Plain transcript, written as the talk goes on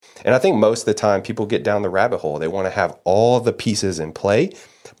And I think most of the time people get down the rabbit hole. They want to have all the pieces in play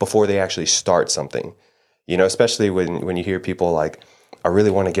before they actually start something. Especially when you hear people like, I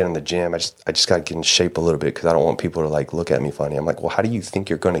really want to get in the gym. I just got to get in shape a little bit because I don't want people to like look at me funny. I'm like, well, how do you think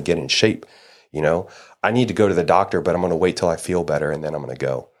you're going to get in shape? I need to go to the doctor, but I'm going to wait till I feel better and then I'm going to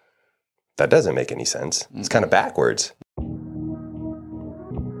go. That doesn't make any sense. It's kind of backwards.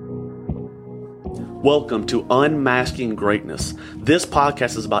 Welcome to Unmasking Greatness. This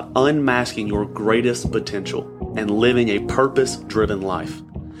podcast is about unmasking your greatest potential and living a purpose-driven life.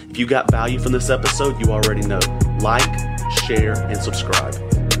 If you got value from this episode, you already know. Like, share, and subscribe.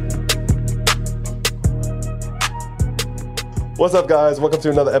 What's up, guys? Welcome to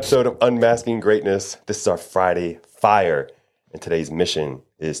another episode of Unmasking Greatness. This is our Friday Fire, and today's mission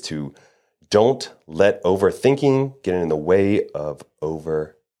is to don't let overthinking get in the way of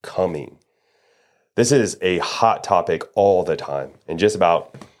overcoming. This is a hot topic all the time, and just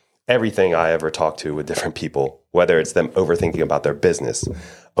about everything I ever talk to with different people, whether it's them overthinking about their business,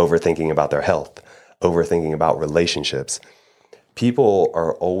 overthinking about their health, overthinking about relationships. People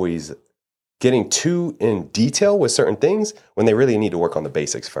are always getting too in detail with certain things when they really need to work on the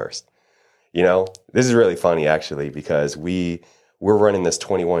basics first. This is really funny actually, because we're running this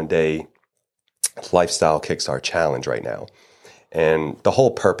 21-day lifestyle kickstart challenge right now. And the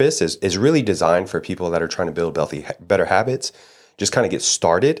whole purpose is really designed for people that are trying to build better habits, just kind of get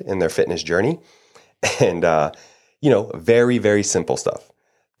started in their fitness journey. And, very, very simple stuff.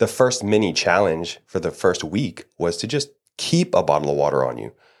 The first mini challenge for the first week was to just keep a bottle of water on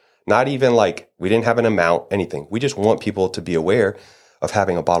you. Not even like we didn't have an amount, anything. We just want people to be aware of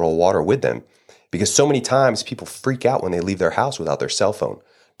having a bottle of water with them. Because so many times people freak out when they leave their house without their cell phone.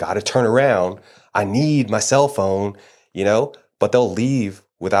 Got to turn around. I need my cell phone, but they'll leave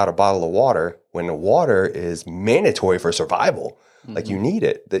without a bottle of water when the water is mandatory for survival. Mm-hmm. Like you need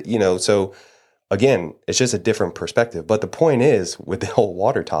it, so again, it's just a different perspective. But the point is with the whole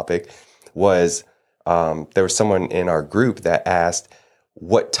water topic was there was someone in our group that asked,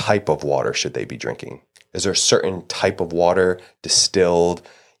 what type of water should they be drinking? Is there a certain type of water distilled,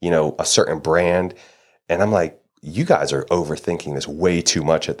 a certain brand? And I'm like, you guys are overthinking this way too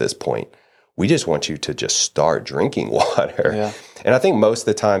much at this point. We just want you to just start drinking water. Yeah. And I think most of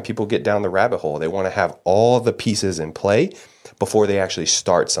the time people get down the rabbit hole. They want to have all the pieces in play before they actually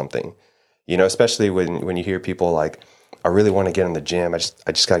start something. Especially when you hear people like, I really want to get in the gym. I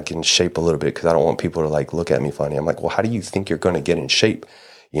just got to get in shape a little bit because I don't want people to like look at me funny. I'm like, well, how do you think you're going to get in shape?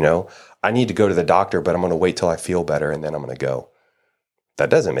 I need to go to the doctor, but I'm going to wait till I feel better and then I'm going to go. That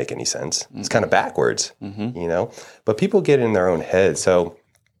doesn't make any sense. It's kind of backwards, but people get in their own head. So,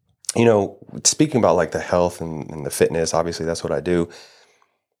 speaking about like the health and the fitness, obviously that's what I do.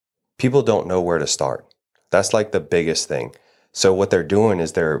 People don't know where to start. That's like the biggest thing. So what they're doing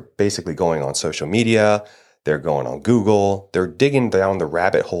is they're basically going on social media. They're going on Google. They're digging down the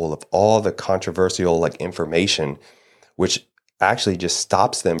rabbit hole of all the controversial like information, which actually just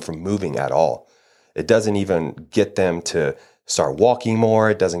stops them from moving at all. It doesn't even get them to start walking more.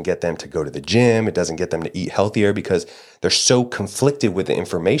 It doesn't get them to go to the gym. It doesn't get them to eat healthier because they're so conflicted with the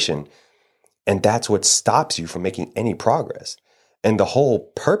information. And that's what stops you from making any progress. And the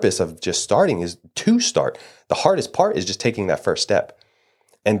whole purpose of just starting is to start. The hardest part is just taking that first step.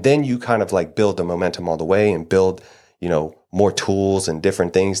 And then you kind of like build the momentum all the way and build, more tools and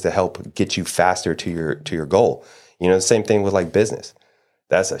different things to help get you faster to your goal. The same thing with like business.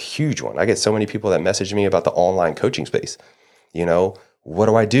 That's a huge one. I get so many people that message me about the online coaching space. What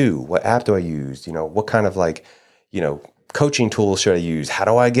do I do? What app do I use? What kind of like, coaching tools should I use? How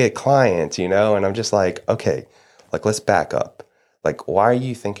do I get clients? And I'm just like, okay, like let's back up. Like, why are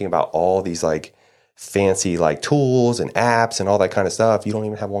you thinking about all these like fancy like tools and apps and all that kind of stuff? You don't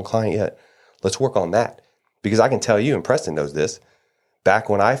even have one client yet. Let's work on that. Because I can tell you, and Preston knows this, back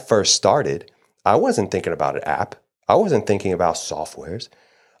when I first started, I wasn't thinking about an app. I wasn't thinking about softwares.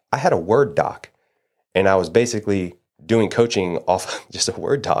 I had a Word doc and I was basically doing coaching off just a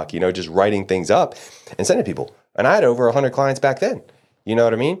Word doc, just writing things up and sending people. And I had over 100 clients back then. You know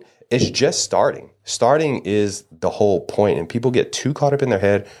what I mean? It's just starting. Starting is the whole point. And people get too caught up in their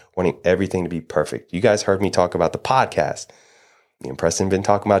head wanting everything to be perfect. You guys heard me talk about the podcast. Me and Preston been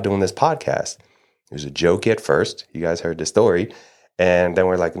talking about doing this podcast. It was a joke at first. You guys heard the story. And then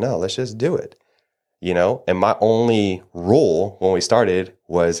we're like, no, let's just do it. And my only rule when we started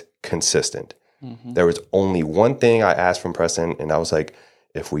was consistent. Mm-hmm. There was only one thing I asked from Preston, and I was like,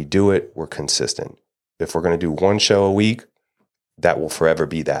 if we do it, we're consistent. If we're going to do one show a week, that will forever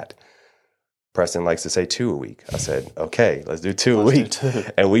be that. Preston likes to say 2 a week. I said, okay, let's do 2 a week.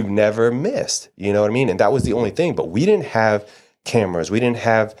 And we've never missed, you know what I mean? And that was the only thing. But we didn't have cameras. We didn't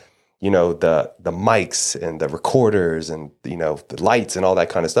have, the mics and the recorders and, the lights and all that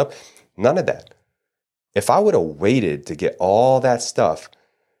kind of stuff. None of that. If I would have waited to get all that stuff,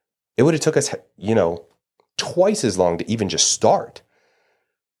 it would have took us, twice as long to even just start.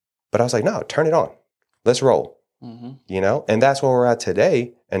 But I was like, no, turn it on. Let's roll. And that's where we're at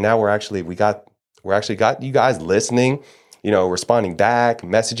today. And now we're actually got you guys listening, responding back,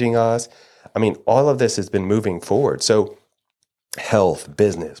 messaging us. I mean, all of this has been moving forward. So health,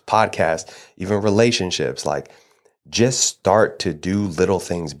 business, podcast, even relationships, like just start to do little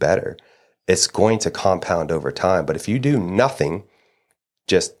things better. It's going to compound over time. But if you do nothing,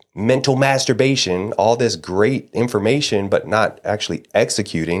 just mental masturbation, all this great information, but not actually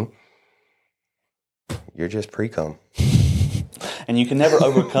executing, you're just pre-cum. And you can never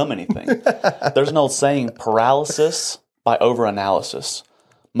overcome anything. There's an old saying, paralysis by overanalysis.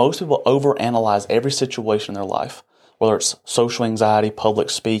 Most people overanalyze every situation in their life, whether it's social anxiety, public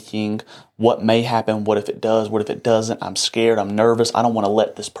speaking, what may happen, what if it does, what if it doesn't, I'm scared, I'm nervous, I don't want to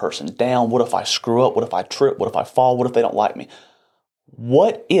let this person down, what if I screw up, what if I trip, what if I fall, what if they don't like me?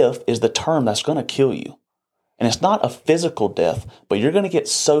 What if is the term that's going to kill you. And it's not a physical death, but you're going to get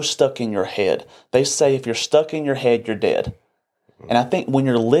so stuck in your head. They say if you're stuck in your head, you're dead. And I think when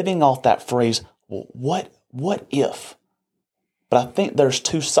you're living off that phrase, well, what if? But I think there's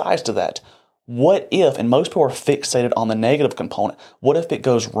two sides to that. What if, and most people are fixated on the negative component, what if it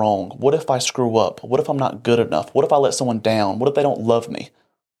goes wrong? What if I screw up? What if I'm not good enough? What if I let someone down? What if they don't love me?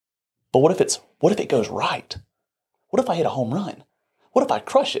 But what if it goes right? What if I hit a home run? What if I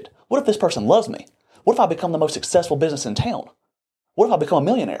crush it? What if this person loves me? What if I become the most successful business in town? What if I become a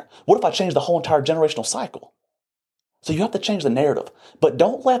millionaire? What if I change the whole entire generational cycle? So you have to change the narrative. But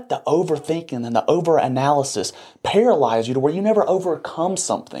don't let the overthinking and the overanalysis paralyze you to where you never overcome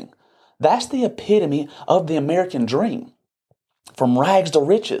something. That's the epitome of the American dream. From rags to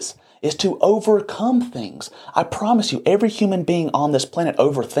riches is to overcome things. I promise you, every human being on this planet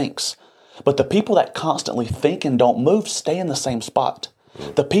overthinks. But the people that constantly think and don't move stay in the same spot.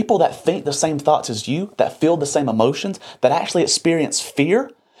 The people that think the same thoughts as you, that feel the same emotions, that actually experience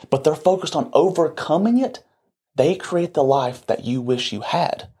fear, but they're focused on overcoming it, they create the life that you wish you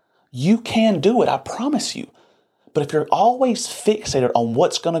had. You can do it, I promise you. But if you're always fixated on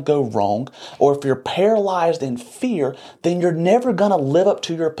what's going to go wrong, or if you're paralyzed in fear, then you're never going to live up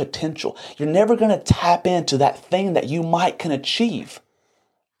to your potential. You're never going to tap into that thing that you might can achieve.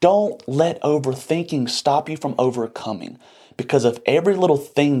 Don't let overthinking stop you from overcoming. Because if every little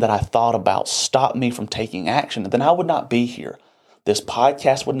thing that I thought about stopped me from taking action, then I would not be here. This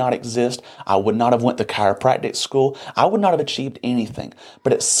podcast would not exist. I would not have went to chiropractic school. I would not have achieved anything.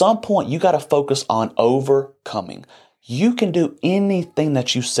 But at some point, you got to focus on overcoming. You can do anything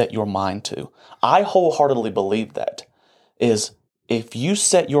that you set your mind to. I wholeheartedly believe that is if you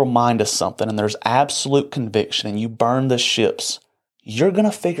set your mind to something and there's absolute conviction and you burn the ships, you're going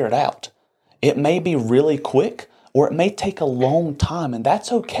to figure it out. It may be really quick or it may take a long time, and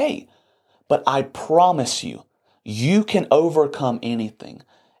that's okay. But I promise you, you can overcome anything.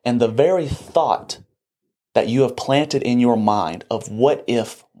 And the very thought that you have planted in your mind of what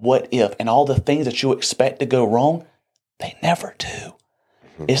if, and all the things that you expect to go wrong, they never do.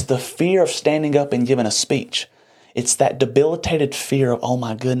 It's the fear of standing up and giving a speech. It's that debilitated fear of, oh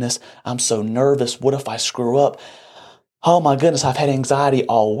my goodness, I'm so nervous. What if I screw up? Oh my goodness, I've had anxiety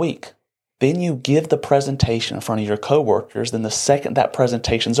all week. Then you give the presentation in front of your coworkers. Then the second that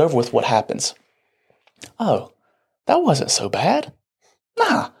presentation's over with, what happens? Oh, that wasn't so bad.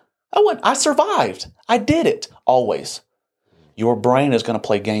 Nah, I survived. I did it. Always. Your brain is going to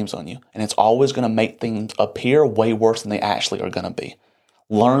play games on you, and it's always going to make things appear way worse than they actually are going to be.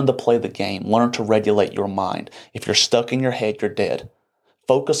 Learn to play the game. Learn to regulate your mind. If you're stuck in your head, you're dead.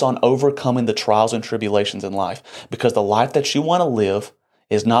 Focus on overcoming the trials and tribulations in life, because the life that you want to live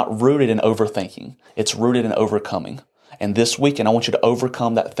is not rooted in overthinking. It's rooted in overcoming. And this weekend, I want you to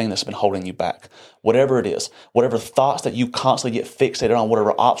overcome that thing that's been holding you back. Whatever it is, whatever thoughts that you constantly get fixated on,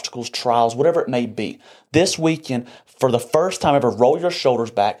 whatever obstacles, trials, whatever it may be. This weekend, for the first time ever, roll your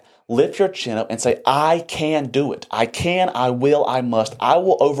shoulders back, lift your chin up and say, I can do it. I can, I will, I must. I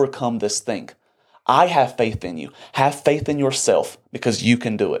will overcome this thing. I have faith in you. Have faith in yourself because you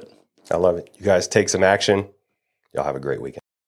can do it. I love it. You guys take some action. Y'all have a great weekend.